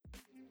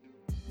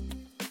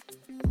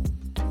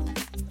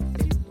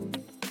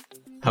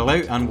Hello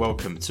and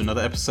welcome to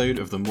another episode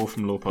of the More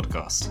From Law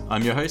podcast.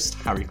 I'm your host,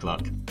 Harry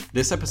Clark.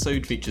 This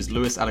episode features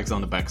Lewis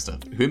Alexander Baxter,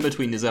 who in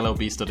between his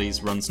LLB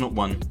studies runs not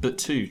one, but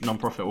two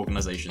non-profit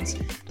organisations,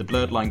 the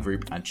Blurred Line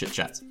Group and Chit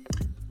Chat.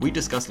 We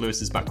discuss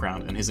Lewis's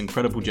background and his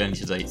incredible journey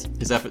to date,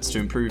 his efforts to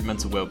improve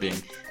mental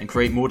well-being and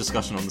create more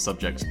discussion on the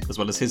subject, as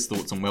well as his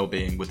thoughts on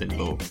well-being within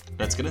law.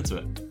 Let's get into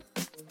it.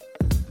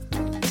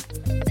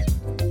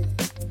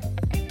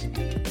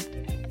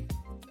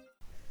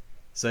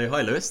 So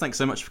hi Lewis, thanks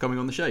so much for coming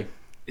on the show.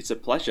 It's a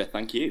pleasure,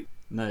 thank you.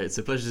 No, it's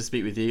a pleasure to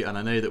speak with you, and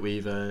I know that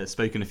we've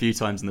spoken a few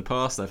times in the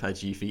past. I've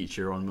had you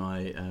feature on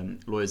my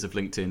Lawyers of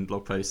LinkedIn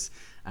blog posts,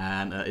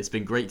 and it's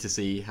been great to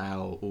see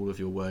how all of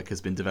your work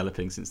has been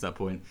developing since that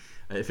point.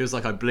 It feels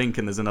like I blink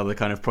and there's another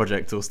kind of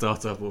project or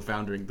startup or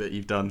foundering that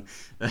you've done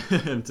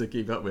to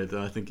keep up with,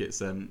 and I think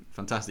it's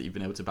fantastic you've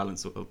been able to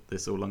balance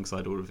this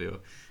alongside all of your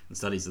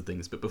studies of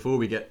things. But before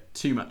we get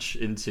too much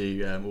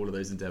into all of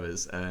those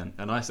endeavours,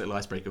 a nice little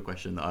icebreaker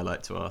question that I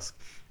like to ask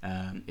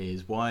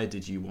is, why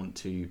did you want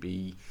to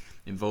be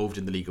involved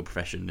in the legal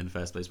profession in the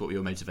first place? What were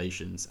your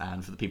motivations?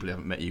 And for the people who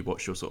haven't met you,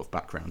 what's your sort of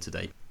background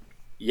today?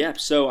 Yeah,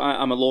 so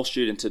I'm a law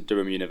student at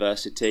Durham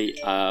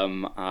University.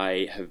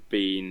 I have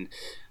been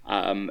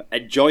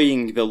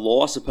enjoying the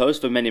law, I suppose,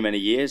 for many, many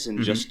years,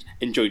 and just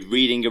enjoyed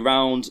reading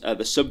around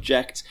the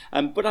subject.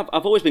 But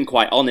I've always been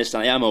quite honest,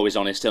 and I am always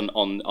honest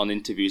on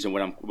interviews and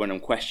when I'm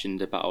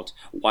questioned about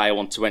why I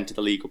want to enter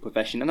the legal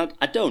profession. And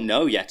I don't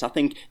know yet. I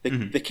think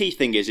the key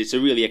thing is it's a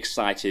really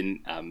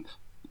exciting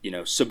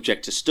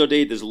subject to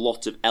study. There's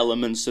lots of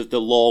elements of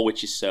the law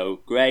which is so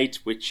great,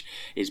 which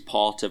is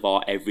part of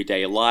our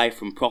everyday life,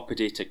 from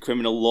property to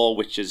criminal law,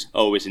 which has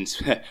always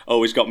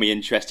got me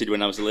interested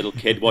when I was a little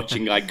kid,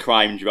 watching like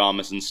crime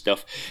dramas and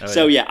stuff.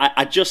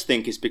 I just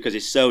think it's because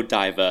it's so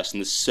diverse and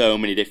there's so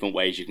many different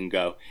ways you can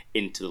go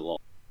into the law.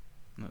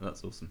 No,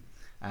 that's awesome.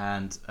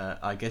 And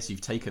I guess you've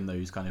taken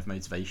those kind of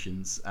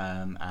motivations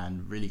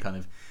and really kind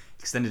of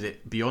extended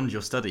it beyond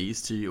your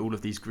studies to all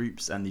of these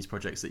groups and these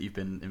projects that you've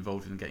been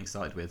involved in getting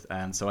started with.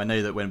 And so I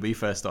know that when we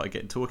first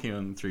started talking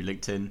on through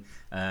LinkedIn,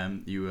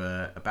 you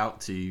were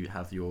about to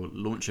have your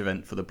launch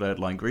event for the Blurred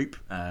Line Group,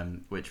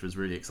 which was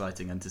really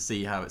exciting. And to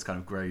see how it's kind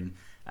of grown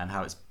and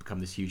how it's become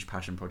this huge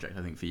passion project,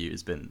 I think for you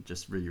has been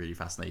just really, really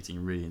fascinating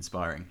and really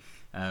inspiring.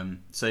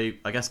 So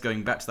I guess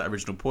going back to that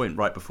original point,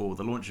 right before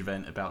the launch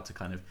event, about to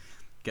kind of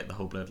get the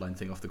whole Blurred Line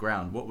thing off the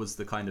ground, what was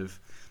the kind of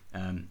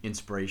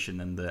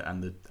inspiration and the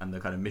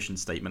kind of mission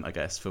statement, I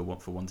guess, for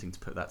wanting to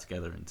put that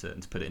together and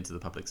to put it into the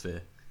public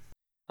sphere?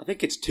 I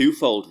think it's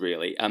twofold,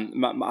 really.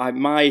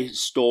 My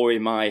story,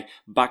 my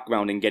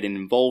background in getting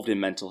involved in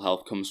mental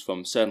health comes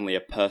from certainly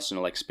a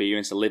personal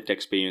experience, a lived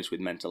experience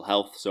with mental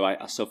health. So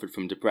I suffered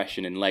from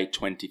depression in late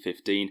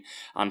 2015,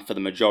 and for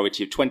the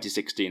majority of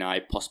 2016,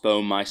 I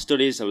postponed my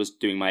studies. I was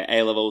doing my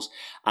A-levels,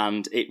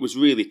 and it was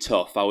really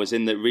tough. I was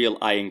in the real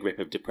iron grip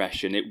of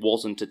depression. It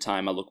wasn't a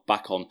time I look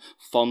back on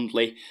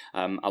fondly.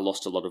 I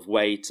lost a lot of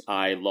weight.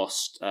 I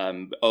lost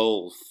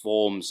all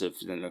forms of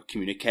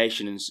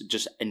communication and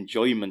just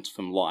enjoyment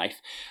from life.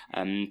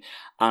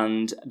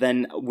 And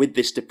then with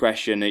this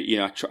depression,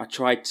 I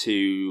tried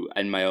to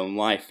end my own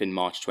life in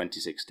March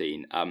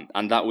 2016,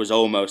 and that was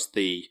almost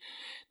the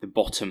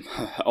bottom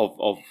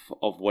of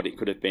what it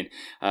could have been.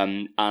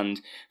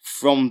 And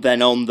from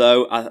then on,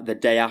 though, the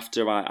day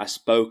after I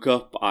spoke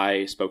up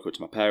to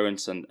my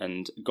parents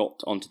and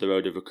got onto the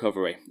road of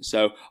recovery.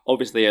 So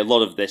obviously a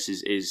lot of this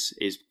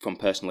is from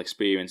personal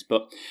experience.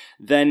 But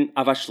then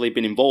I've actually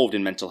been involved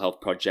in mental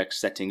health projects,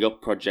 setting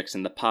up projects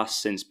in the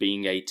past since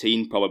being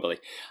 18 probably.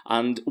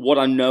 And what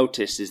I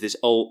noticed is this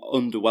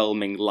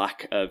underwhelming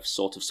lack of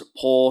sort of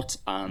support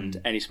and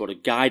any sort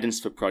of guidance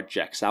for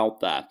projects out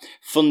there.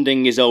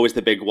 Funding is always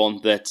the big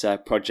one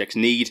that projects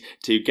need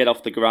to get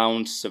off the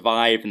ground,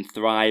 survive and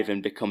thrive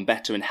and become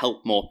better and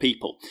help more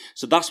people.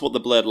 So that's what the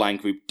Blurred Line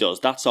Group does.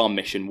 That's our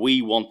mission.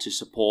 We want to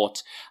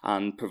support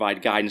and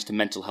provide guidance to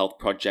mental health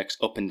projects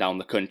up and down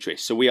the country.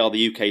 So we are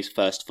the UK's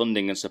first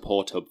funding and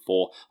support hub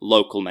for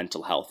local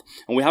mental health.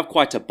 And we have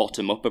quite a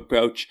bottom-up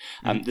approach.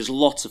 There's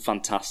lots of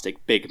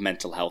fantastic big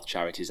mental health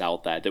charities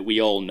out there that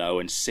we all know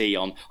and see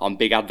on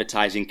big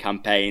advertising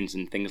campaigns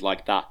and things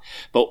like that.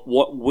 But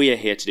what we're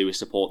here to do is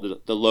support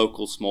the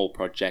local small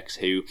projects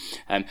who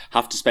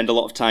have to spend a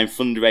lot of time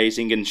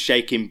fundraising and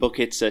shaking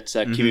buckets at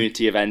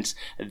community events.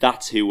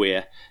 That's who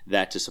we're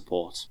there to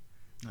support.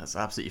 That's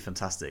absolutely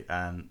fantastic,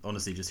 and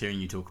honestly, just hearing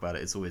you talk about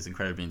it, it's always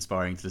incredibly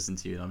inspiring to listen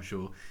to you, and I'm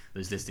sure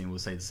those listening will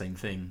say the same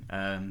thing.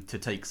 To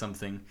take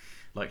something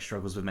like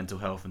struggles with mental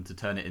health and to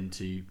turn it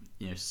into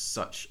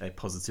such a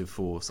positive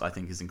force, I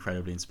think is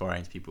incredibly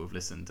inspiring to people who've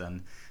listened.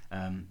 And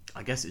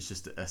I guess it's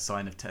just a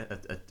sign of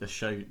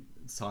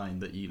sign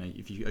that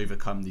if you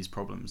overcome these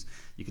problems,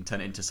 you can turn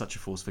it into such a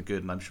force for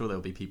good. And I'm sure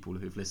there'll be people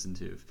who've listened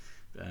to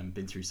have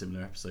been through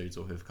similar episodes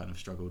or who've kind of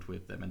struggled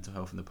with their mental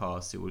health in the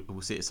past who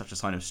will see it as such a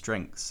sign of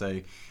strength. So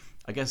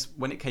I guess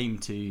when it came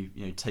to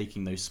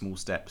taking those small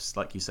steps,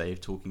 like you say,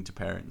 of talking to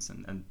parents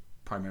and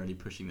primarily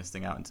pushing this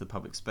thing out into the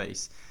public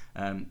space.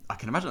 I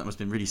can imagine that must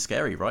have been really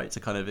scary, right? To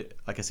kind of,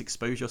 I guess,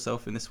 expose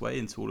yourself in this way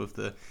into all of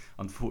the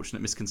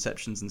unfortunate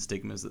misconceptions and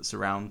stigmas that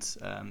surround,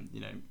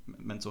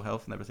 mental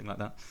health and everything like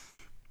that.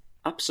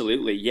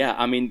 Absolutely, yeah.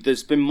 I mean,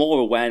 there's been more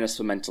awareness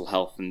for mental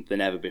health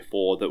than ever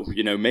before. That,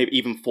 maybe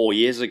even 4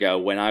 years ago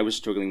when I was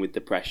struggling with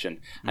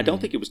depression, I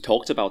don't think it was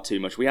talked about too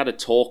much. We had a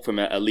talk from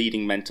a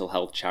leading mental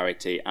health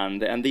charity,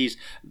 and these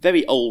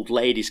very old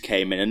ladies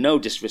came in, and no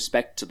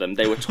disrespect to them,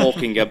 they were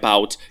talking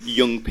about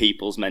young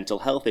people's mental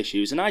health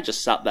issues, and I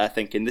just sat there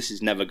thinking, this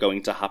is never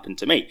going to happen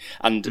to me.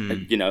 And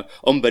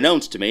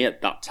unbeknownst to me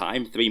at that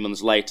time, 3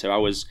 months later, I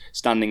was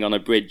standing on a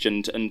bridge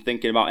and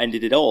thinking about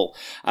ending it all.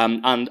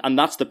 And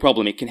that's the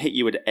problem. It can hit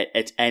you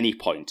at any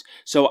point.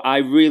 So I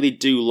really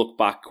do look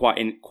back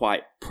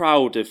quite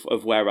proud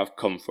of where I've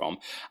come from,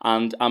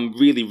 and I'm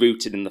really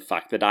rooted in the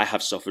fact that I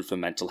have suffered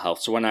from mental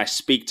health. So when I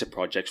speak to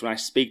projects, when I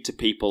speak to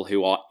people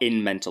who are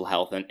in mental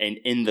health and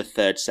in the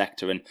third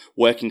sector and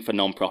working for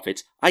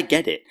non-profits, I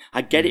get it.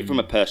 I get it from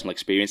a personal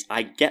experience.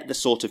 I get the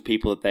sort of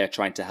people that they are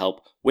trying to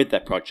help with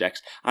their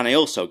projects, and I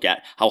also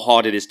get how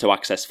hard it is to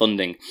access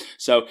funding.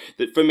 So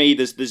for me,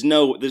 there's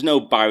no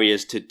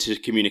barriers to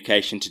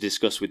communication to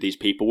discuss with these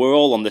people. We're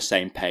all on the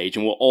same page,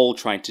 and we're all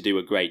trying to do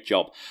a great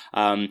job.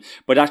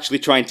 But actually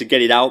trying to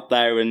get it out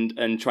there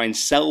and try and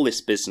sell this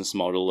business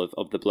model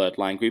of the Blurred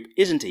Line Group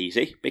isn't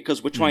easy,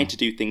 because we're trying to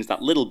do things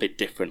that little bit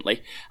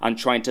differently and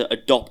trying to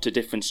adopt a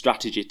different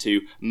strategy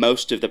to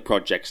most of the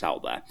projects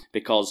out there.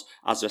 Because,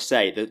 as I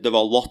say, there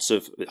are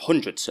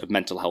hundreds of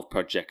mental health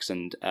projects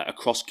and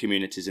across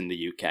communities in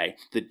the UK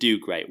that do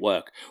great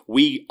work.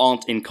 We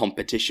aren't in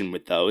competition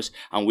with those,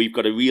 and we've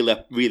got to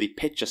really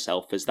pitch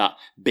ourselves as that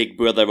big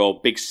brother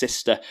or big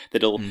sister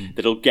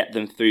that'll get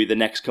them through the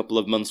next couple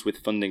of months with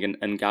funding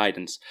and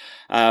guidance.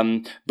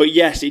 But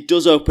yes, it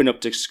does open up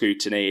to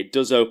scrutiny. It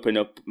does open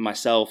up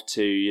myself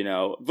to,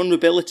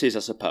 vulnerabilities, I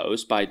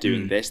suppose, by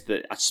doing this,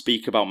 that I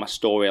speak about my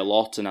story a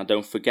lot and I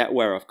don't forget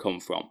where I've come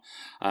from.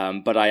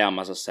 But I am,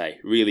 as I say,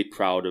 really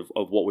proud of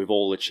what we've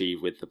all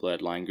achieved with the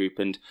Blurred Line Group,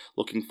 and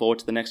looking forward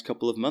to the next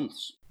couple of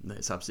months.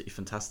 It's absolutely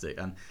fantastic.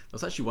 And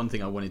that's actually one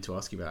thing I wanted to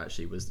ask you about,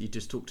 actually, was you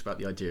just talked about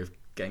the idea of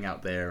getting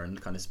out there and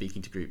kind of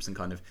speaking to groups and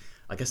kind of,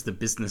 I guess, the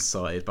business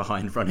side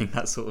behind running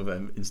that sort of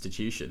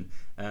institution.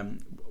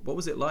 What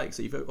was it like?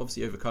 So you've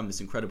obviously overcome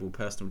this incredible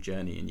personal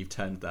journey, and you've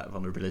turned that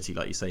vulnerability,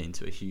 like you say,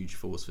 into a huge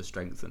force for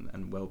strength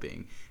and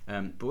well-being.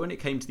 But when it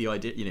came to the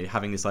idea,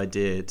 having this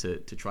idea to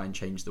try and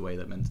change the way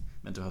that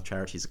mental health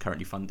charities are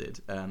currently funded,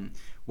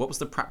 what was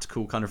the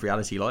practical kind of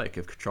reality like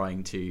of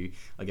trying to,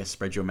 I guess,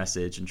 spread your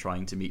message and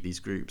trying to meet these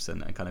groups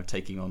and kind of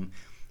taking on,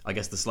 I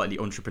guess, the slightly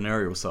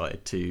entrepreneurial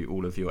side to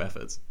all of your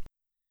efforts?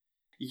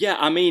 Yeah,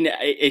 I mean,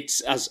 it's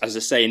as I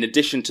say, in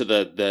addition to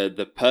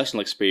the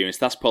personal experience,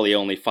 that's probably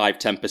only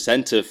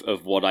 5-10%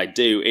 of what I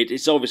do.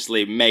 It's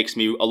obviously makes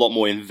me a lot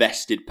more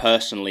invested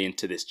personally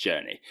into this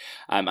journey.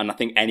 And I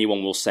think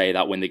anyone will say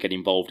that when they get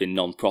involved in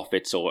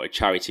non-profits or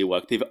charity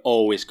work, they've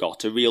always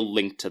got a real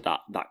link to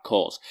that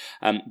cause.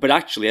 But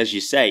actually, as you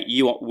say,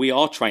 we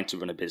are trying to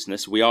run a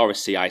business. We are a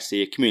CIC,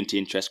 a community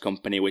interest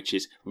company, which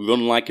is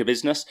run like a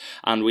business.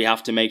 And we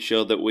have to make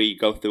sure that we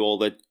go through all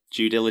the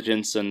due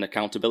diligence and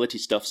accountability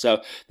stuff.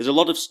 So there's a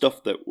lot of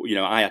stuff that,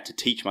 I had to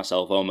teach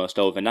myself almost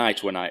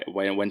overnight when I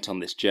went on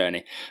this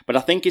journey. But I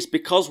think it's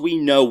because we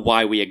know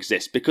why we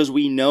exist, because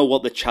we know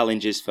what the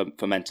challenge is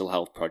for mental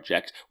health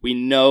projects. We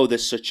know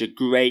there's such a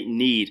great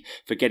need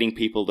for getting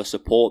people the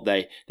support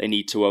they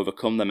need to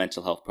overcome their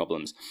mental health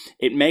problems.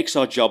 It makes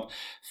our job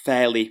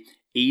fairly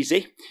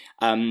easy.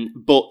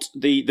 But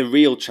the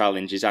real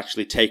challenge is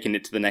actually taking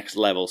it to the next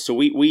level. So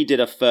we did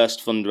a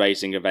first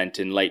fundraising event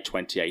in late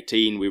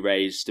 2018. We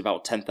raised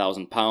about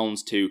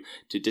 £10,000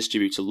 to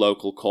distribute to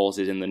local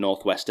causes in the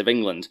northwest of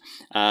England.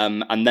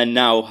 And then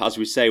now, as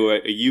we say,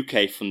 we're a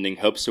UK funding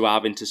hub, so we're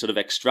having to sort of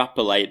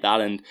extrapolate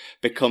that and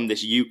become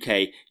this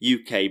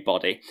UK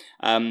body.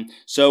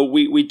 So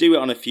we do it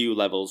on a few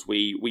levels.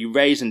 We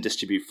raise and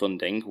distribute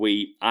funding.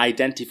 We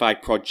identify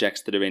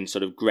projects that are in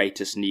sort of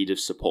greatest need of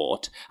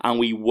support, and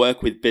we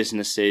work with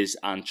businesses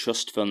and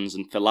trust funds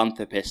and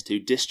philanthropists who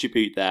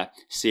distribute their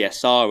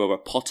CSR or a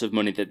pot of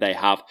money that they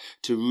have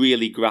to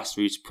really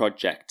grassroots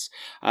projects.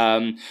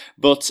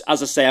 But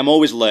as I say, I'm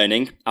always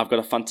learning. I've got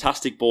a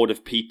fantastic board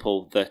of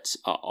people that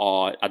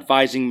are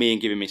advising me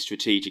and giving me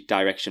strategic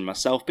direction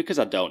myself, because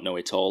I don't know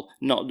it all.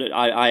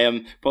 I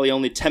am probably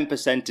only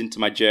 10% into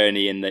my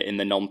journey in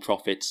the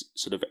non-profit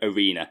sort of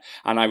arena,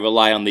 and I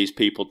rely on these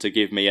people to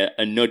give me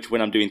a nudge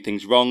when I'm doing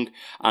things wrong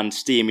and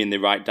steer me in the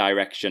right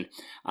direction.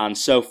 And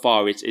so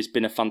far, it's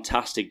been a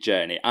fantastic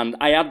journey. And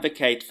I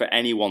advocate for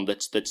anyone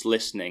that's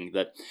listening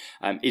that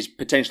is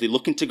potentially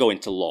looking to go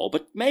into law,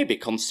 but maybe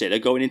consider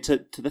going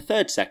into the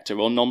third sector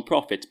or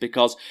non-profits,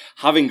 because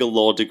having a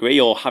law degree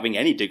or having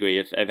any degree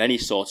of any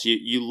sort,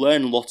 you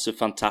learn lots of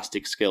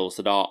fantastic skills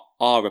that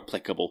are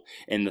applicable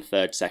in the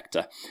third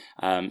sector.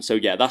 So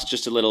yeah, that's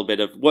just a little bit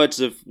of words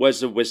of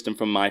wisdom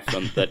from my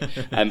front that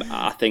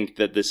I think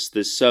that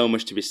there's so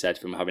much to be said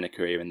from having a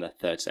career in the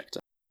third sector.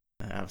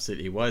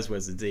 Absolutely, wise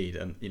words indeed.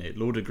 And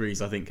law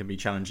degrees I think can be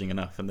challenging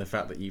enough, and the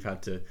fact that you've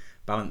had to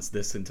balance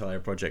this entire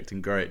project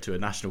and grow it to a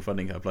national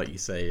funding hub, like you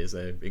say, is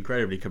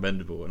incredibly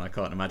commendable. And I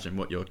can't imagine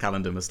what your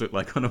calendar must look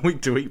like on a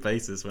week-to-week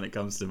basis when it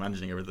comes to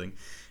managing everything.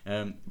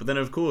 But then,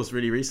 of course,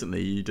 really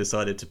recently you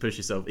decided to push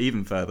yourself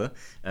even further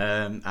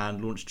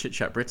and launched Chit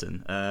Chat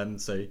Britain.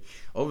 So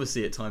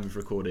obviously, at time of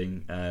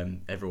recording,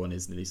 everyone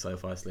is nearly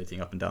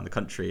self-isolating up and down the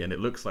country, and it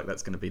looks like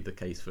that's going to be the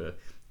case for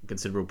a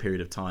considerable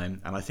period of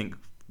time. And I think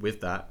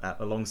with that,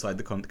 alongside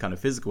the kind of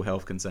physical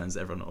health concerns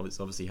that everyone is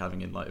obviously having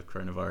in light of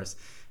coronavirus,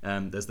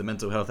 there's the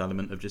mental health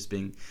element of just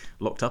being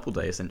locked up all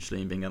day essentially,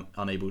 and being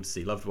unable to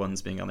see loved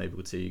ones, being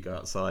unable to go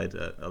outside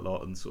a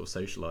lot and sort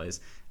of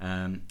socialise.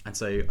 And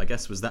so I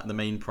guess, was that the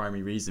main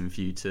primary reason for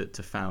you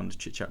to found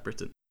Chit Chat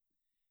Britain?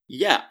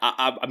 Yeah,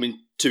 I mean,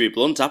 to be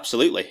blunt,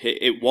 absolutely.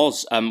 It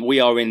was. We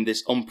are in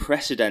this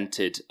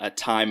unprecedented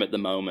time at the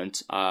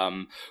moment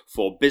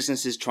for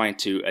businesses trying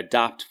to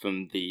adapt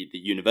from the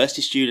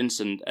university students,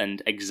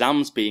 and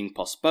exams being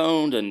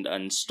postponed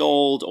and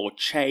stalled or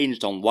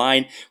changed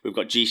online. We've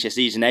got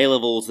GCSEs and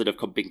A-levels that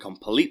have been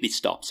completely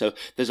stopped. So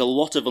there's a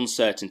lot of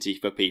uncertainty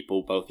for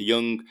people, both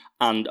young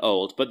and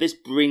old. But this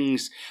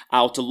brings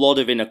out a lot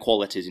of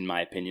inequalities, in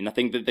my opinion. I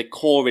think that the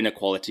core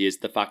inequality is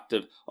the fact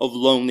of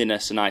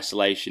loneliness and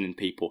isolation in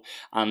people.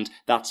 And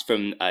that's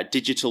from a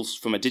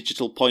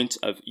digital point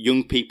of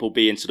young people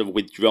being sort of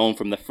withdrawn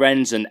from their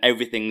friends and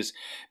everything's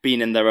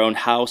being in their own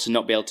house and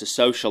not be able to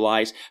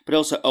socialise, but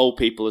also old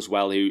people as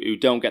well who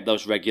don't get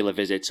those regular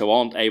visits, or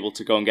aren't able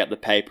to go and get the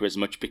paper as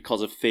much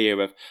because of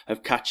fear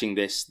of catching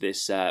this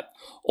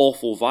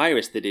awful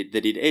virus that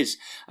it is.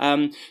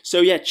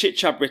 So yeah, Chit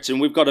Chat Britain,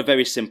 we've got a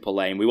very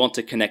simple aim. We want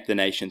to connect the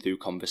nation through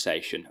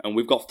conversation, and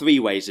we've got 3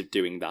 ways of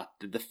doing that.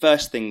 The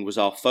first thing was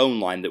our phone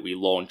line that we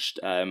launched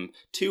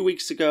 2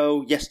 weeks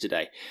ago.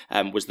 Yesterday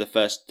was the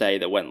first day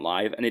that went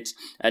live, and it's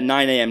a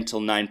 9 a.m.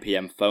 till 9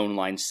 p.m. phone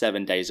line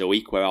 7 days a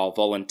week, where our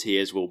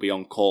volunteers will be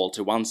on call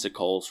to answer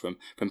calls from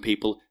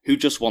people who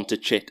just want to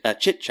chit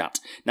chat.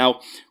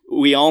 Now,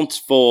 we aren't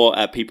for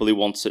people who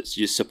want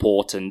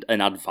support and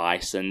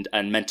advice and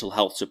mental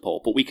health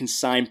support, but we can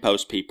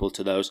signpost people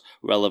to those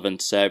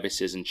relevant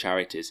services and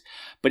charities.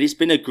 But it's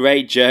been a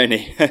great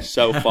journey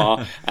so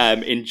far.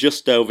 In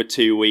just over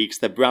 2 weeks,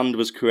 the brand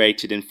was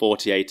created in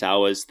 48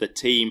 hours. The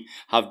team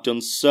have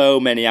done so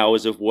many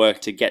hours of work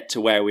to get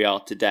to where we are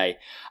today.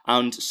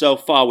 And so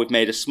far, we've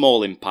made a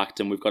small impact,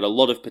 and we've got a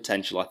lot of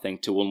potential, I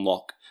think, to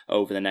unlock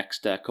over the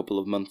next couple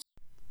of months.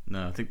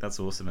 No, I think that's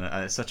awesome,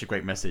 and it's such a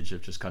great message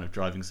of just kind of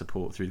driving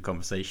support through the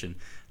conversation.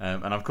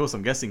 And of course,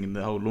 I'm guessing in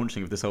the whole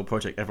launching of this whole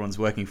project, everyone's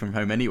working from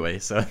home anyway,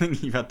 so I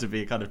think you've had to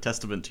be a kind of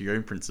testament to your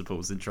own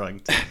principes in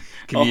trying to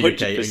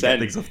communicate 100%. And get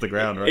things off the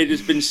ground, right? It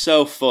has been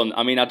so fun.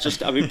 I mean,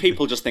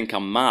 people just think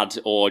I'm mad,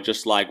 or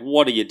just like,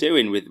 what are you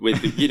doing with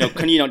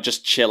can you not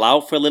just chill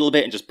out for a little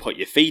bit and just put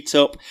your feet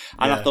up?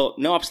 And I thought,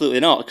 no,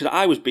 absolutely not, because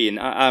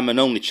I'm an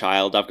only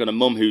child. I've got a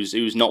mum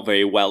who's not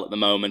very well at the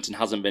moment and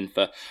hasn't been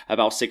for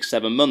about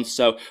 6-7 months,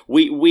 so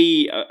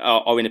we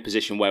are in a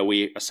position where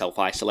we are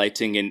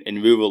self-isolating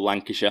in rural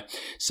Lancashire.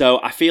 So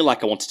I feel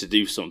like I wanted to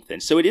do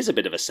something. So it is a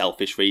bit of a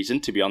selfish reason,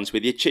 to be honest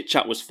with you. Chit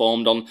Chat was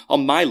formed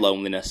on my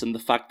loneliness and the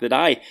fact that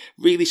I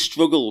really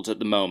struggled at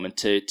the moment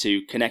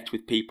to connect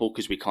with people,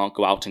 because we can't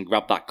go out and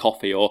grab that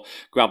coffee or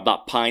grab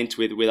that pint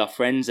with our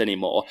friends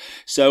anymore.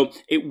 So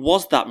it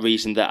was that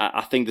reason that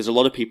I think there's a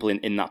lot of people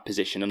in that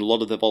position, and a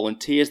lot of the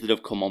volunteers that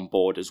have come on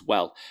board as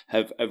well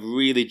have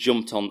really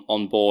jumped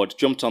on board,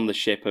 jumped on the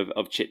ship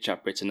of Chit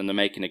Chat Britain, and are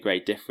making a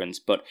great difference.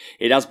 But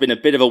it has been a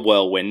bit of a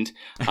whirlwind,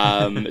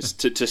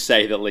 to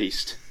say the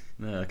least.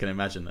 No, I can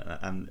imagine that.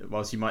 And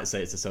whilst you might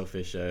say it's a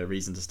selfish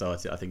reason to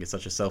start it, I think it's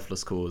such a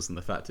selfless cause, and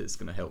the fact it's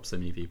going to help so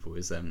many people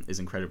is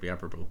incredibly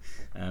admirable.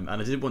 And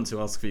I did want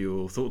to ask for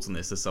your thoughts on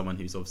this, as someone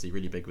who's obviously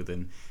really big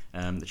within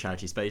the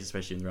charity space,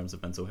 especially in the realms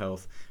of mental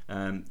health.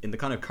 In the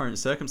kind of current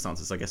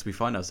circumstances, I guess, we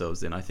find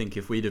ourselves in, I think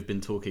if we'd have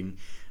been talking,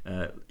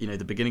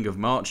 the beginning of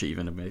March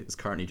even, it's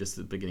currently just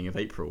the beginning of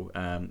April,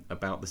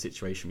 about the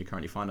situation we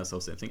currently find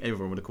ourselves in, I think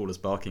everyone would have called us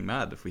barking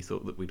mad if we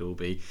thought that we'd all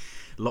be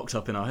locked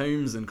up in our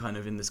homes and kind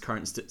of in this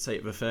current state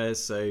of affairs.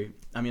 So,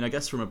 I mean, I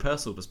guess from a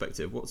personal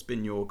perspective, what's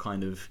been your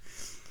kind of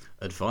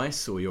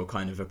advice or your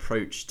kind of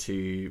approach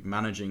to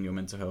managing your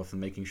mental health and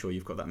making sure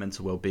you've got that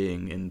mental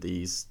well-being in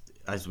these,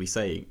 as we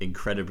say,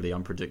 incredibly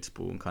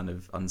unpredictable and kind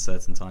of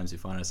uncertain times we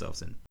find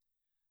ourselves in?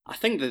 I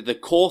think that the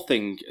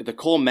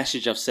core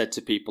message I've said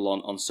to people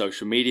on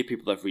social media,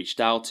 people that have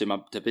reached out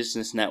to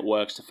business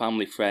networks, to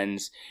family,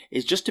 friends,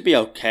 is just to be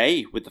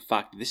okay with the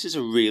fact that this is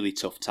a really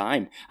tough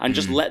time, and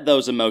just let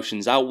those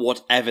emotions out,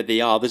 whatever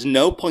they are. There's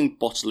no point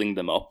bottling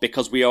them up,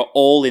 because we are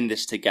all in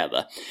this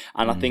together.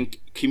 And I think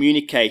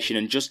communication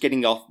and just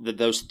getting off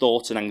those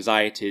thoughts and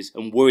anxieties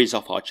and worries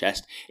off our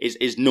chest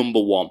is number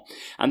one.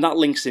 And that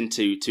links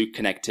into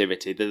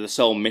connectivity. The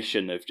sole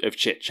mission of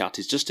Chit Chat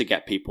is just to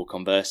get people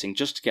conversing,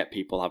 just to get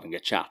people having a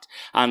chat.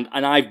 And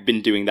I've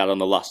been doing that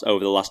over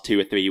the last 2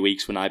 or 3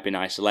 weeks when I've been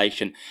in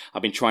isolation.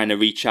 I've been trying to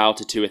reach out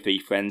to 2 or 3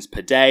 friends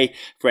per day,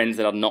 friends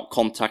that I'd not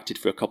contacted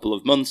for a couple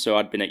of months, so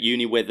I'd been at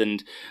uni with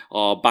and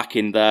are back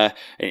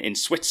in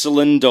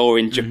Switzerland or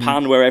in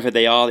Japan, wherever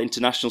they are,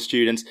 international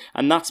students,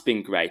 and that's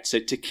been great. So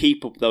to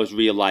keep up those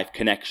real life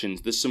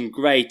connections, there's some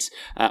great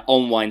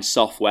online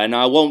software.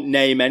 Now I won't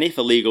name any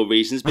for legal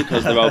reasons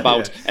because there are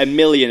about a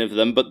million of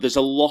them, but there's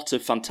a lot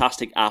of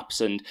fantastic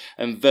apps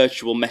and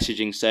virtual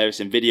messaging service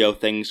and video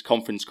things,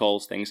 conference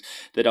calls, things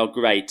that are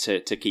great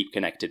to keep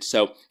connected.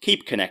 So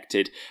keep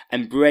connected,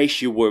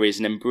 embrace your worries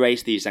and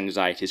embrace these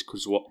anxieties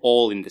because we're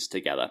all in this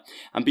together,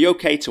 and be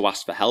okay to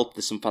ask for help.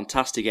 There's some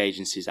fantastic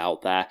agencies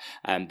out there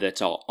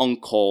that are on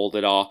call,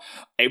 that are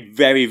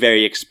very,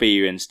 very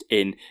experienced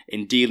in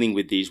dealing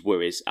with these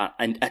worries.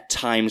 And at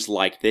times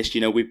like this,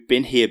 we've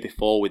been here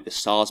before with the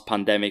SARS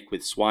pandemic,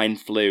 with swine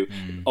flu,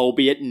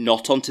 albeit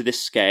not onto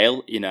this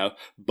scale,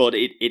 but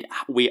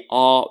we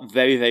are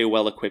very, very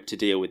well equipped to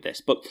deal with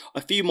this. But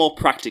a few more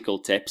practical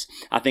tips,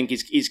 I think,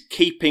 is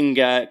keeping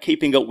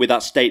up with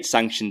that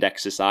state-sanctioned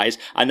exercise.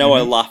 I know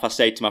I laugh, I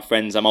say to my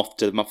friends, I'm off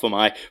for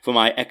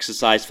my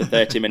exercise for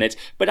 30 minutes,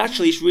 but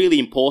actually it's really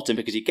important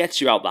because it gets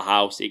you out the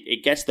house,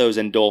 it gets those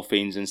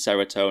endorphins and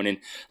serotonin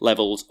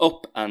levels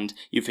up, and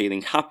you're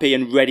feeling happy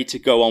and ready to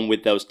go on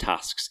with those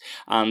tasks.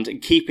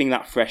 And keeping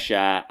that fresh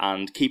air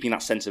and keeping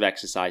that sense of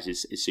exercise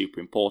is super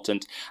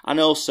important. And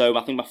also,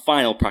 I think my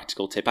final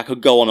practical tip, I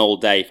could go on all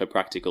day for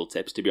practical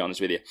tips, to be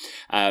honest with you,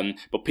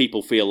 but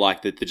people feel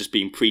like that they're just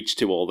being preached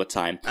to all the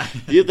time.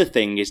 The other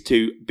thing is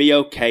to be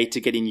okay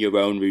to get in your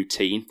own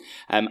routine.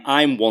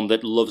 I'm one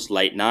that loves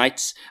late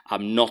nights.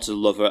 I'm not a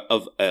lover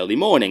of early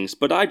mornings,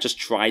 but I just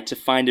tried to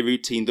find a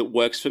routine that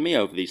works for me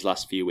over these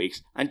last few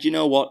weeks. And you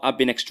know what? I've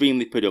been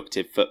extremely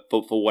productive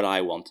for what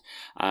I want.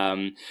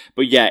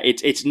 But yeah,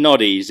 it's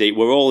not easy.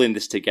 We're all in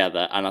this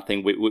together, and I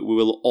think we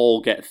will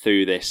all get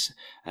through this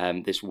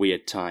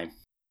weird time.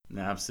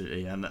 No,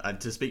 absolutely. And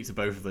to speak to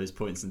both of those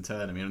points in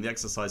turn, I mean, on the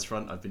exercise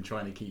front, I've been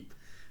trying to keep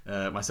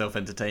myself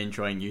entertained,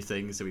 trying new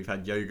things. So we've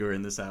had yoga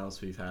in this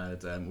house, we've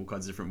had all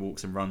kinds of different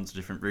walks and runs,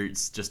 different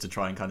routes, just to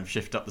try and kind of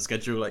shift up the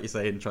schedule, like you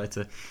say, and try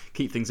to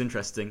keep things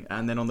interesting.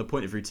 And then on the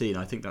point of routine,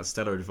 I think that's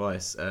stellar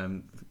advice,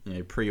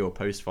 pre or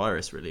post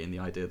virus, really, in the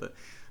idea that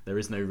there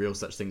is no real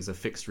such thing as a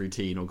fixed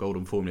routine or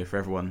golden formula for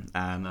everyone,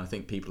 and I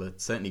think people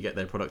certainly get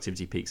their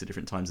productivity peaks at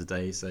different times of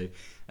day. So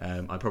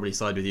I probably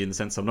side with you in the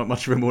sense I'm not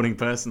much of a morning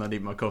person. I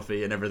need my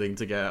coffee and everything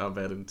to get out of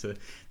bed and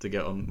to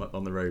get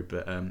on the road.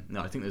 But no,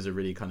 I think those are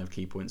really kind of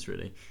key points,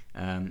 really,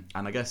 and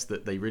I guess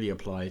that they really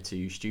apply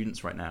to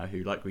students right now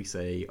who, like we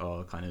say,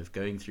 are kind of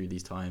going through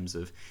these times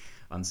of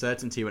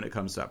uncertainty when it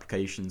comes to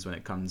applications, when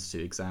it comes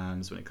to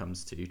exams, when it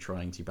comes to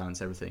trying to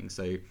balance everything.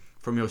 So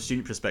from your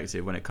student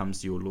perspective, when it comes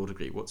to your law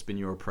degree, what's been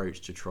your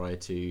approach to try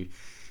to,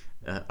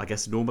 I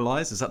guess,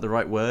 normalize? Is that the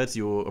right word?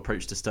 Your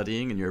approach to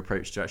studying and your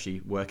approach to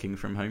actually working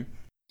from home?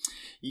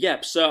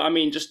 Yep. So, I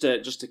mean, just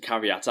to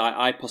caveat,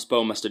 I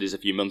postponed my studies a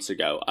few months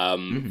ago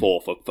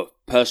for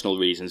personal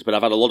reasons, but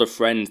I've had a lot of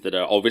friends that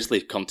are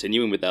obviously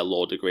continuing with their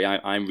law degree.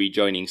 I'm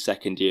rejoining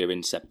second year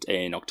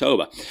in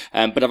October,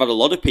 but I've had a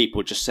lot of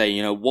people just say,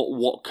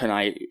 what can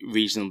I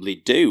reasonably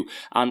do?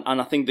 And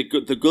I think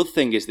the good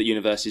thing is that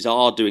universities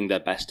are doing their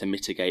best to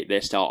mitigate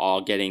this.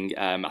 Are getting,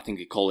 I think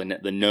they're calling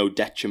it the no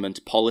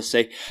detriment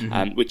policy,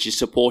 which is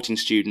supporting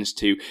students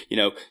to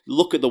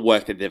look at the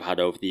work that they've had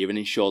over the year and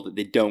ensure that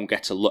they don't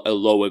get a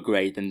lower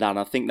grade than that. And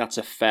I think that's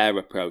a fair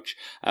approach.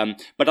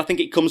 But I think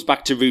it comes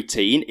back to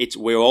routine.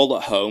 We're all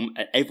at home.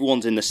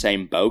 Everyone's in the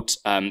same boat.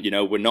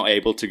 We're not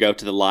able to go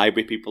to the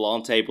library. People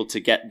aren't able to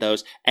get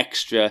those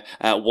extra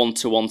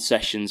one-to-one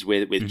sessions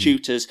with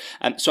tutors.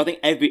 So I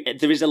think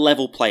there is a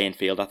level playing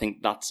field. I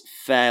think that's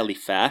fairly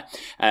fair.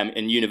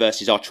 And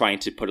universities are trying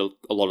to put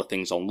a lot of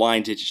things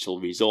online,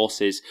 digital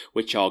resources,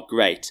 which are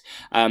great.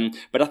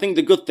 But I think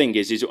the good thing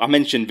is I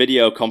mentioned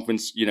video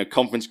conference,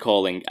 conference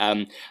calling.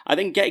 I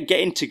think get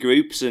into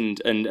groups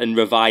and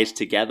revise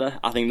together.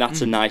 I think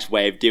that's a nice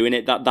way of doing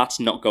it. That's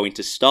not going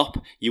to stop.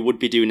 You would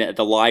be doing it at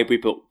the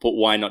library, but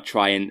why not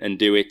try and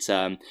do it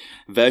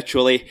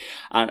virtually,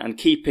 and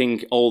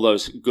keeping all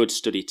those good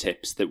study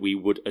tips that we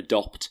would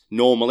adopt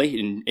normally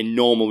in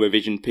normal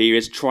revision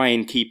periods. Try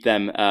and keep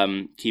them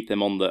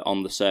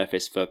on the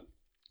surface for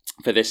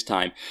this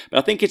time. But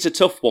I think it's a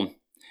tough one,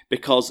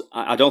 because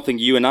I don't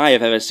think you and I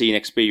have ever seen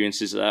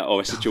experiences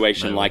or a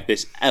situation like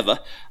this ever,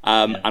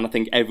 and I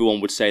think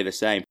everyone would say the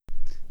same.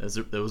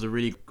 There was a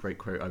really great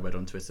quote I read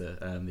on Twitter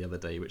the other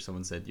day, which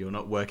someone said, "You're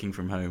not working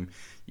from home,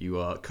 you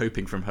are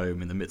coping from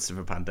home in the midst of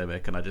a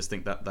pandemic." And I just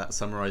think that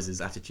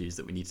summarizes attitudes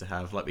that we need to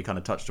have, like we kind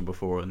of touched on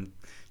before, and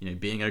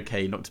being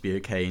okay not to be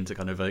okay, and to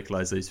kind of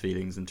vocalize those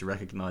feelings and to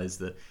recognize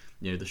that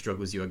the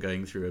struggles you are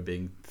going through are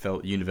being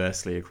felt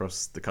universally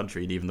across the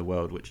country and even the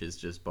world, which is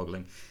just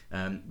boggling.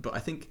 But I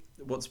think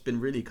what's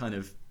been really kind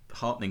of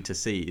heartening to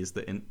see is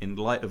that in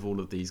light of all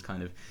of these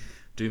kind of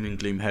doom and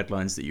gloom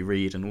headlines that you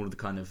read and all of the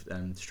kind of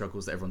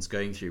struggles that everyone's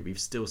going through, we've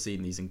still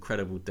seen these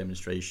incredible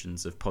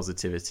demonstrations of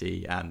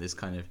positivity and this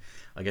kind of,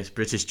 I guess,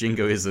 British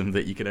jingoism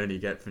that you can only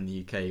get from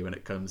the UK when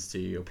it comes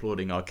to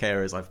applauding our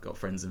carers. I've got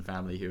friends and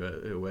family who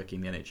are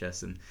working in the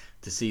NHS, and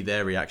to see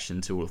their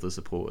reaction to all of the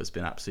support has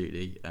been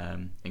absolutely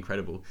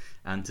incredible.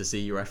 And to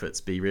see your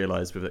efforts be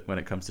realised with it when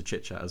it comes to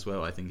Chit Chat as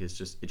well, I think it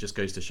just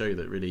goes to show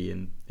that really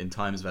in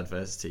times of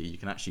adversity you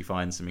can actually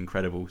find some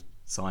incredible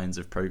signs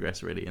of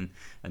progress really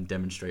and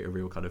demonstrate a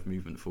real kind of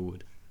movement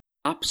forward.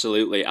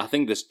 Absolutely. I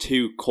think there's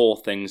two core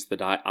things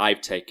that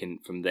I've taken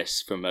from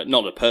this, from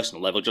not a personal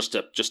level, just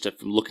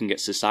from looking at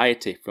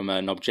society from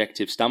an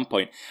objective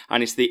standpoint.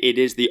 And it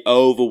is the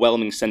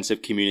overwhelming sense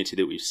of community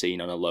that we've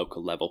seen on a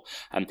local level.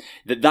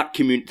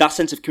 That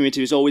sense of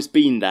community has always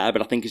been there,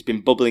 but I think it's been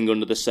bubbling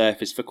under the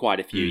surface for quite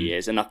a few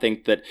years. And I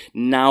think that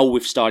now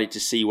we've started to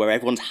see where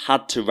everyone's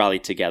had to rally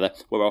together,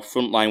 where our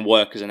frontline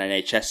workers and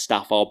NHS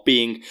staff are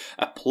being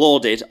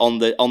applauded on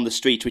the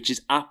street, which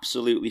is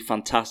absolutely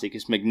fantastic.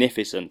 It's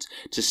magnificent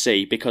to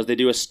see, because they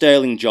do a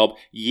sterling job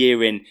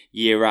year in,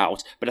 year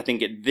out. But I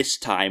think at this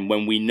time,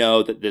 when we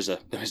know that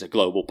there is a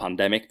global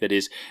pandemic that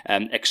is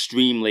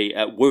extremely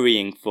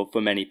worrying for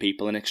many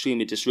people and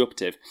extremely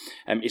disruptive,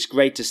 it's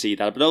great to see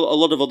that. But a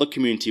lot of other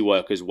community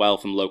work as well,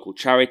 from local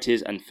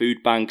charities and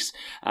food banks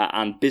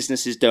and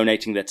businesses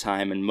donating their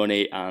time and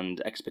money and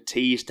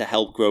expertise to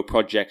help grow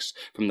projects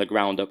from the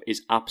ground up,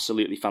 is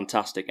absolutely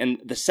fantastic. And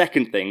the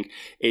second thing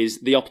is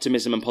the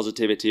optimism and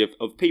positivity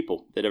of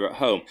people that are at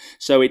home.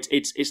 So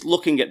it's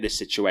looking at this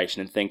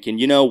situation and thinking,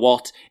 you know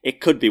what,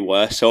 it could be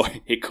worse or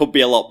it could be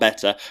a lot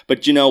better,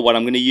 but you know what,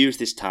 I'm going to use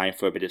this time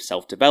for a bit of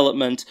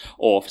self-development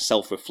or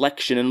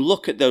self-reflection and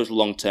look at those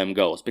long-term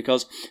goals.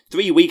 Because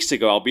 3 weeks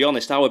ago, I'll be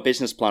honest, our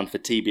business plan for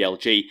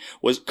TBLG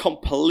was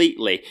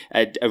completely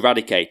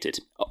eradicated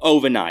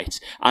overnight,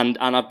 and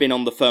I've been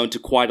on the phone to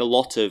quite a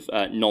lot of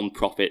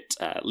non-profit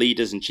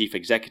leaders and chief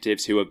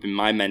executives who have been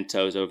my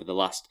mentors over the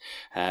last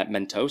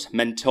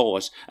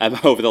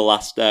over the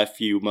last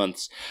few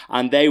months,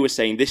 and they were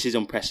saying this is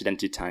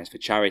unprecedented times for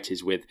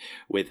charities, with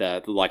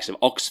the likes of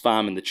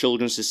Oxfam and the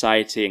Children's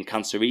Society and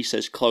Cancer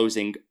Research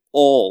closing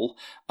all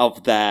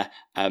of their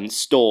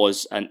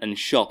stores and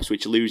shops,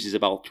 which loses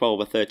about 12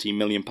 or 13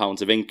 million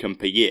pounds of income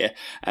per year.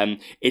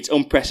 It's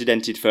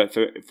unprecedented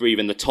for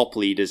even the top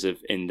leaders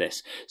in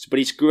this. But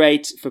it's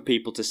great for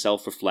people to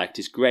self-reflect.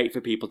 It's great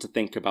for people to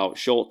think about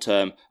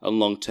short-term and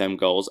long-term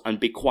goals and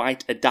be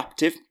quite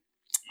adaptive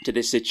to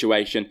this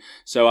situation.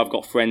 So I've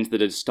got friends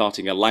that are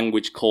starting a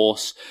language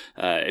course.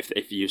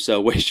 If you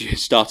so wish, you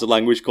start a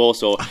language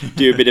course or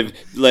do a bit of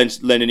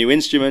learn a new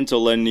instrument or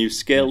learn a new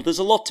skill. There's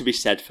a lot to be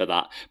said for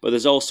that, but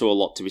there's also a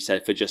lot to be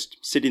said for just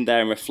sitting there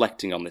and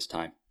reflecting on this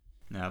time.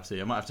 No,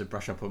 absolutely. I might have to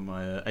brush up on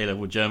my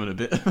A-level German a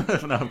bit.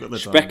 Now I've got the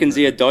time. Sprechen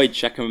Sie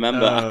Deutsch? I can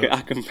remember.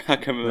 I can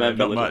remember.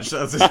 No, not much.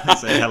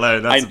 Say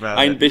hello. That's about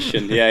ein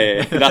bisschen.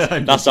 Yeah.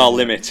 That's our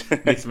limit.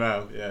 Nicht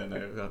mal. Yeah,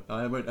 no.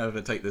 I won't ever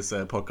take this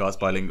podcast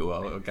bilingual.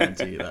 I'll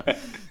guarantee you that.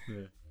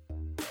 Yeah.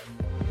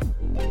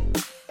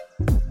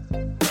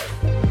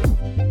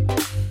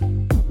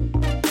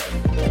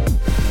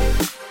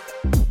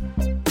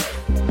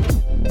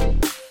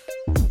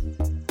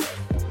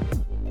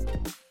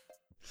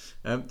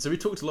 So we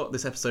talked a lot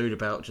this episode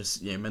about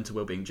just mental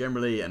well-being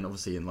generally, and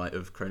obviously in light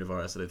of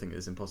coronavirus, I don't think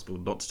it's impossible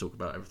not to talk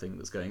about everything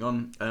that's going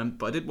on.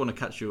 But I did want to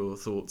catch your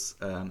thoughts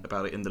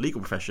about it in the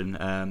legal profession,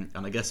 and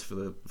I guess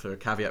for a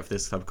caveat for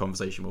this type of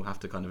conversation, we'll have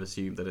to kind of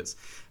assume that it's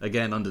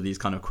again under these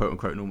kind of quote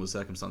unquote normal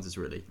circumstances,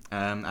 really.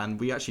 And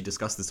we actually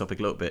discussed this topic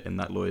a little bit in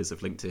that Lawyers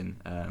of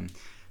LinkedIn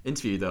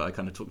interview that I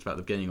kind of talked about at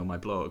the beginning on my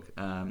blog,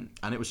 and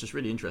it was just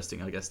really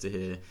interesting, I guess, to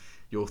hear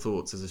your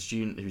thoughts as a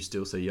student who's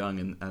still so young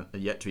and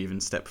yet to even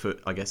step foot,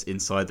 I guess,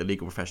 inside the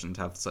legal profession, to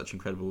have such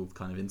incredible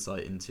kind of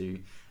insight into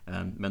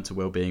mental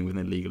well-being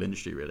within the legal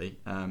industry, really.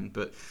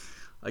 But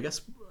I guess,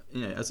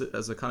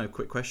 as a kind of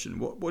quick question,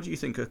 what do you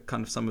think are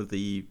kind of some of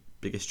the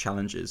biggest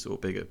challenges or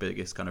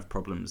biggest kind of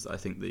problems that I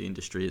think the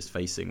industry is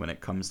facing when it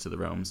comes to the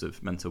realms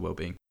of mental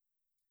well-being?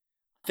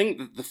 I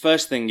think the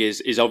first thing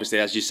is obviously,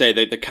 as you say,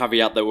 the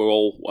caveat that we're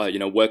all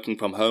working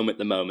from home at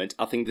the moment.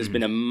 I think there's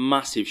been a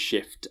massive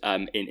shift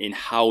in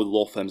how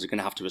law firms are going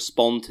to have to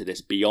respond to this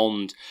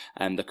beyond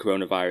the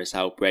coronavirus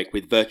outbreak,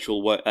 with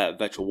virtual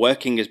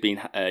working has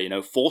been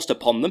forced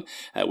upon them,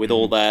 with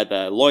all their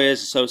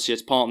lawyers,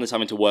 associates, partners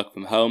having to work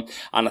from home.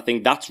 And I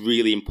think that's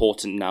really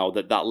important now,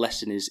 that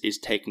lesson is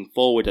taken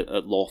forward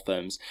at law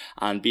firms,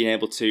 and being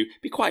able to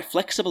be quite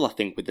flexible, I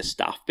think, with the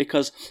staff,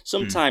 because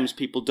sometimes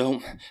people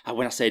don't,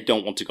 when I say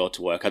don't want to go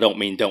to work, I don't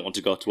mean don't want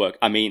to go to work.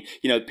 I mean,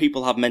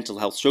 people have mental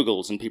health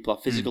struggles and people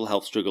have physical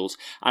health struggles.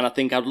 And I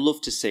think I'd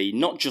love to see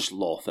not just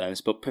law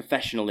firms, but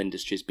professional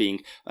industries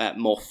being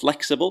more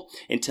flexible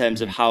in terms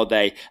of how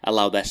they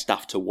allow their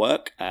staff to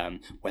work,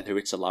 whether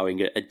it's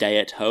allowing a day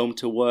at home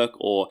to work,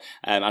 or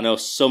I know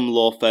some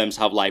law firms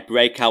have like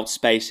breakout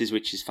spaces,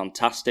 which is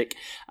fantastic.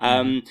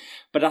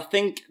 But I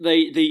think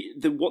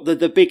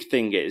the big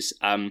thing is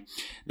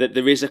that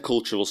there is a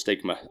cultural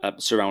stigma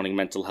surrounding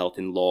mental health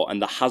in law,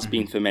 and there has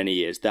been for many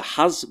years. There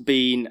has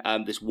been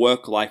this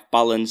work-life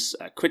balance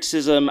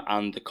criticism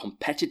and the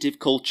competitive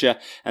culture,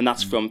 and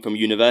that's from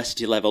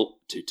university level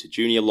to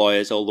junior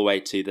lawyers all the way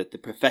to the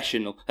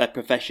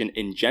profession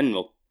in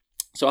general.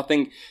 So I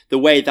think the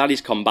way that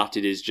is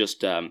combated is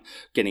just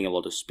getting a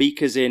lot of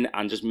speakers in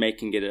and just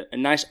making it a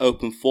nice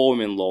open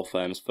forum in law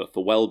firms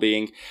for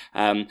well-being.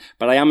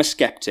 But I am a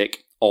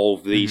skeptic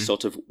of these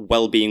sort of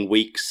well-being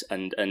weeks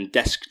and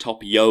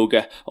desktop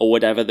yoga or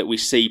whatever that we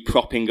see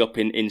propping up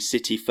in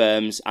city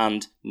firms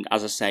and,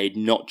 as I say,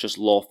 not just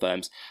law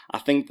firms. I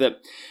think that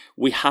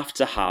we have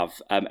to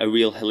have a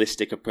real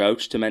holistic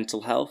approach to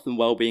mental health and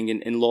well-being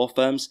in law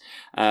firms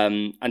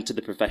and to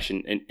the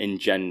profession in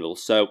general.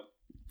 So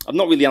I've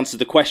not really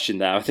answered the question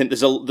there. I think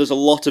there's a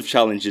lot of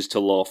challenges to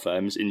law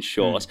firms, in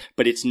short,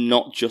 but it's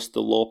not just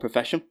the law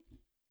profession.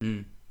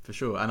 For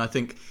sure. And I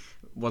think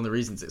one of the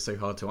reasons it's so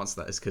hard to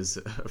answer that is because,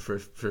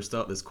 for a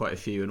start, there's quite a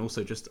few, and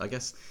also just, I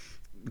guess,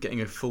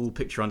 getting a full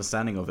picture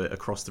understanding of it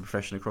across the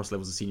profession, across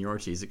levels of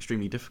seniority, is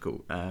extremely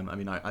difficult.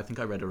 I think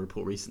I read a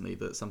report recently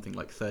that something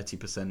like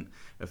 30%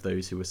 of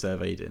those who were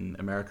surveyed in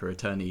America,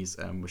 attorneys,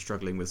 were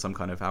struggling with some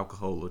kind of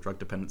alcohol or drug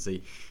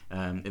dependency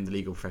in the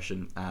legal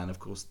profession. And of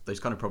course, those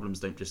kind of problems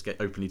don't just get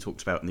openly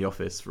talked about in the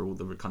office for all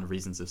the kind of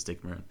reasons of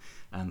stigma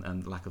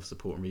and lack of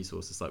support and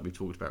resources like we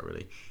talked about,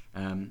 really.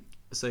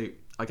 So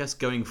I guess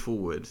going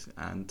forward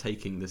and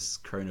taking this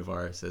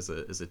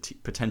coronavirus as a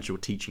potential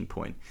teaching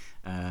point,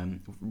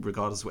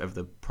 regardless of whatever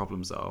the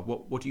problems are,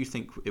 what do you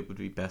think it would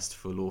be best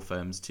for law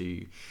firms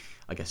to,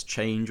 I guess,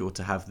 change, or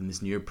to have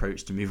this new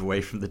approach to move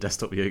away from the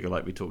desktop yoga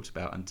like we talked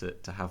about, and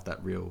to have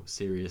that real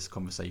serious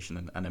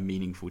conversation and a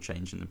meaningful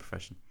change in the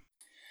profession?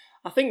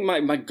 I think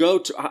my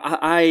go-to,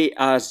 I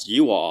as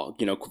you are,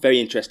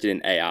 very interested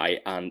in AI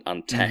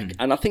and tech,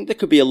 and I think there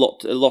could be a lot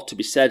to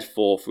be said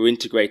for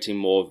integrating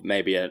more of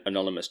maybe an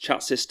anonymous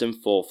chat system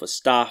for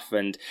staff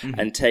and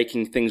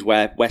taking things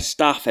where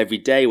staff every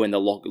day when they're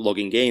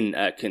logging in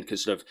can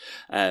sort of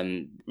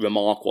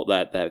remark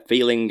what they're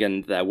feeling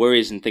and their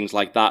worries and things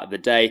like that of the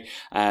day.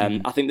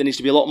 I think there needs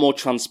to be a lot more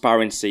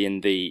transparency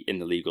in the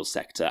legal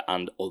sector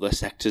and other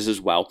sectors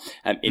as well,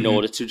 in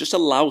order to just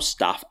allow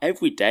staff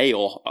every day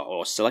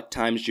or select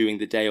times during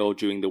the day or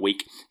during the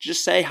week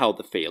just say how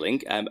they're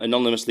feeling.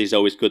 Anonymously is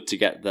always good to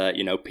get the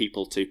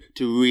people to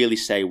really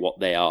say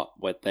what they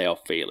are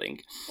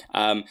feeling.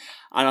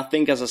 And I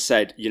think, as I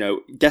said,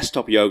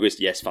 desktop yoga is,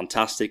 yes,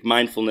 fantastic.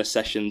 Mindfulness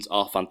sessions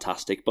are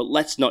fantastic, but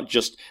let's not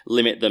just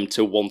limit them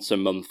to once a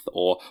month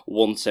or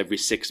once every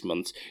 6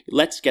 months.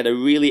 Let's get a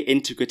really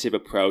integrative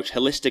approach,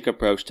 holistic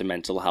approach to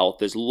mental health.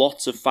 There's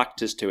lots of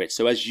factors to it.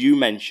 So as you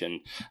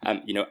mentioned,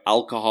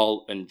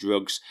 alcohol and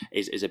drugs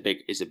is a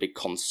big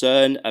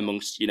concern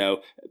amongst,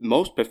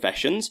 most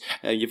professions.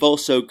 You've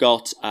also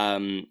got,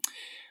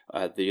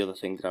 the other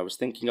thing that I was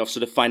thinking of,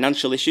 sort of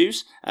financial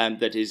issues,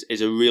 that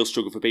is a real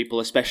struggle for people,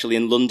 especially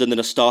in London that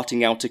are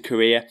starting out a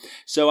career.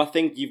 So I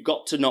think you've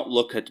got to not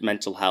look at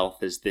mental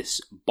health as this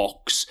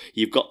box.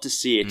 You've got to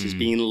see it as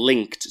being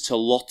linked to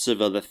lots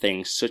of other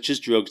things, such as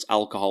drugs,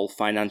 alcohol,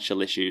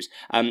 financial issues.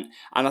 And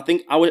I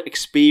think our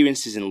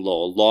experiences in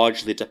law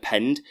largely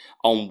depend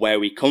on where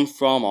we come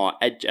from, our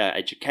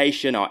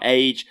education, our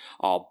age,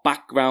 our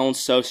background,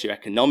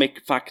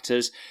 socioeconomic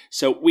factors.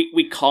 So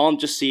we can't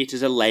just see it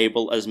as a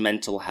label as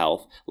mental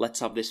health.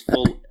 Let's have this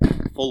full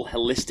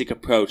holistic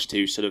approach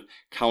to sort of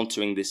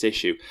countering this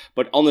issue.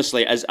 But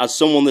honestly, as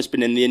someone that's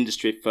been in the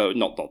industry for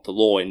not the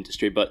law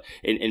industry, but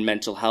in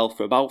mental health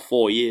for about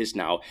 4 years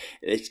now,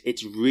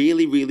 it's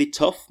really, really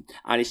tough,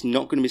 and it's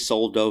not going to be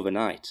solved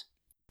overnight.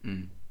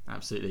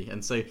 Absolutely.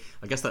 And so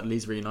I guess that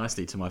leads really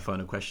nicely to my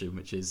final question,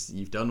 which is,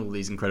 you've done all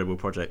these incredible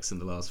projects in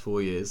the last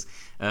 4 years.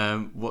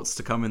 What's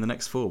to come in the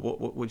next 4?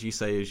 What would you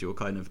say is your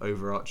kind of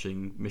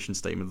overarching mission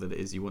statement that it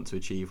is you want to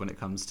achieve when it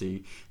comes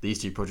to these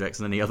 2 projects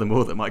and any other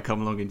more that might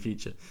come along in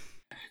future?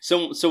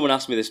 Someone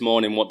asked me this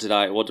morning, what do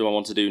I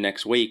want to do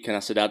next week? And I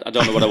said, I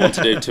don't know what I want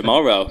to do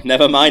tomorrow.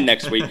 Never mind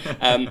next week.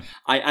 I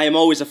am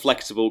always a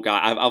flexible guy.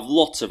 I've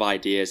lots of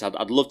ideas.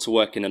 I'd love to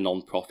work in a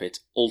non-profit,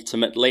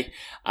 ultimately,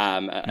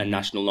 a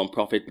national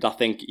non-profit. But I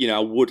think, I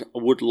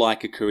would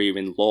like a career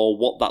in law.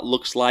 What that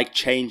looks like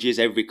changes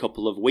every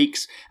couple of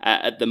weeks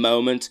at the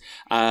moment.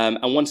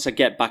 And once I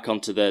get back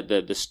onto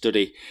the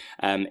study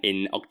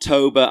in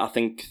October, I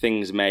think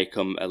things may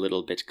come a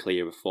little bit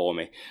clearer for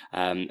me.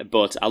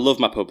 But I love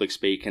my public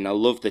speaking. I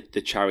love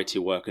the charity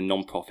work and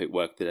non-profit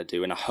work that I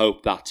do, and I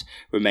hope that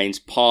remains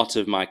part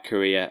of my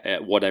career,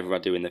 whatever I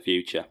do in the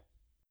future.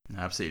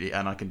 Absolutely,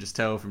 and I can just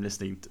tell from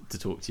listening to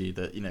talk to you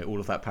that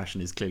all of that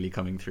passion is clearly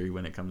coming through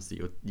when it comes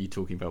to you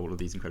talking about all of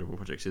these incredible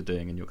projects you're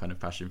doing, and your kind of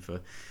passion for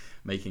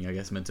making, I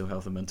guess, mental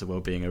health and mental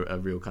well-being a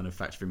real kind of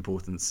factor of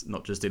importance,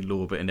 not just in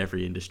law but in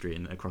every industry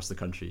and across the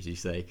country, as you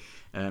say.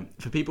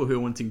 For people who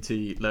are wanting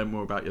to learn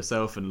more about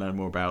yourself and learn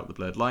more about the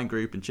Blurred Line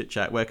Group and Chit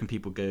Chat, where can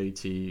people go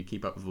to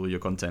keep up with all your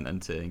content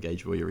and to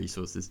engage with all your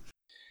resources?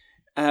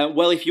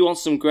 Well, if you want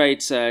some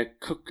great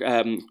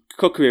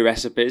cookery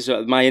recipes,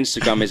 my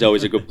Instagram is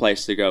always a good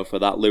place to go for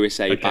that. Lewis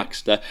A.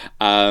 Baxter.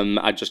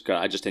 I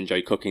just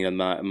enjoy cooking in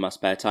my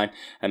spare time,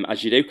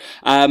 as you do.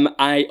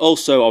 I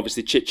also,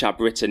 obviously, Chit Chat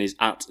Britain is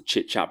at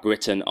Chit Chat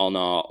Britain on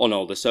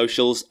all the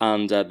socials,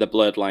 and the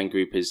Blurred Line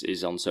group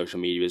is on social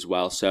media as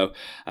well. So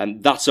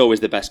that's always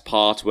the best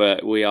part.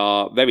 We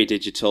are very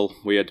digital.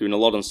 We are doing a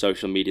lot on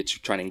social media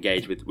to try and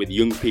engage with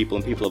young people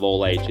and people of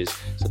all ages.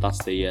 So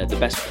that's the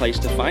best place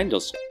to find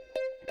us.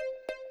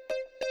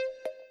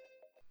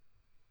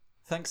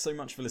 Thanks so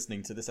much for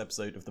listening to this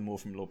episode of the More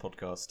From Law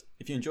podcast.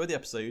 If you enjoyed the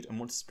episode and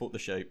want to support the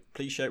show,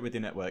 please share it with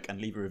your network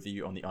and leave a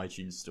review on the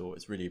iTunes store.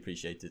 It's really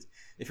appreciated.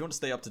 If you want to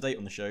stay up to date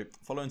on the show,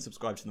 follow and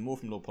subscribe to the More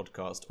From Law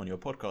podcast on your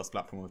podcast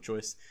platform of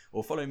choice,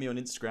 or follow me on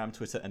Instagram,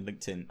 Twitter and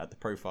LinkedIn at the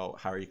profile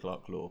Harry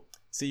Clark Law.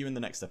 See you in the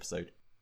next episode.